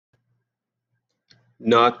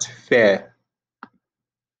Not fair.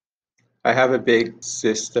 I have a big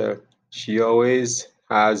sister. She always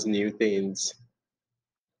has new things.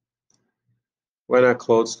 When her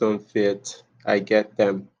clothes don't fit, I get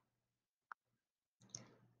them.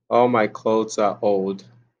 All my clothes are old.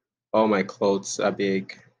 All my clothes are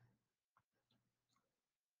big.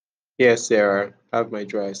 Here, Sarah, have my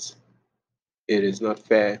dress. It is not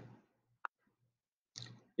fair.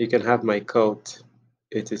 You can have my coat.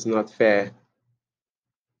 It is not fair.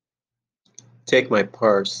 Take my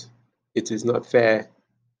purse. It is not fair.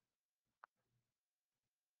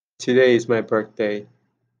 Today is my birthday.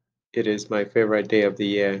 It is my favorite day of the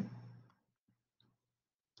year.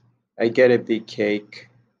 I get a big cake.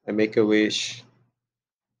 I make a wish.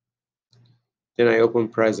 Then I open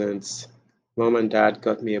presents. Mom and Dad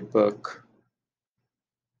got me a book.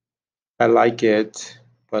 I like it,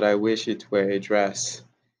 but I wish it were a dress.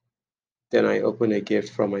 Then I open a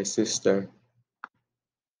gift from my sister.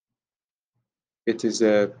 It is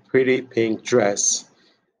a pretty pink dress.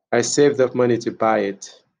 I saved up money to buy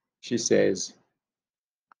it, she says.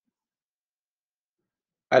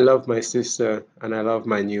 I love my sister and I love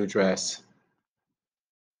my new dress.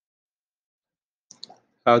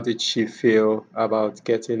 How did she feel about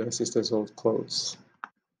getting her sister's old clothes?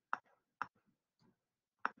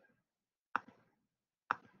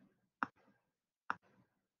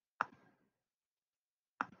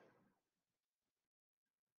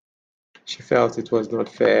 She felt it was not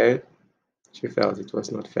fair. She felt it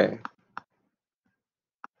was not fair.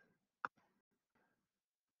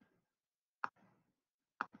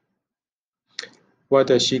 What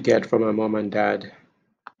does she get from her mom and dad?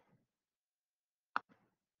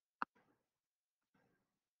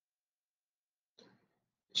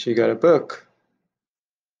 She got a book.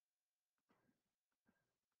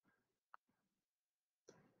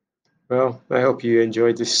 Well, I hope you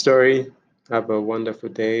enjoyed this story. Have a wonderful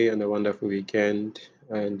day and a wonderful weekend.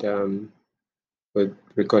 And we'll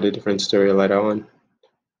record a different story later on.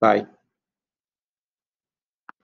 Bye.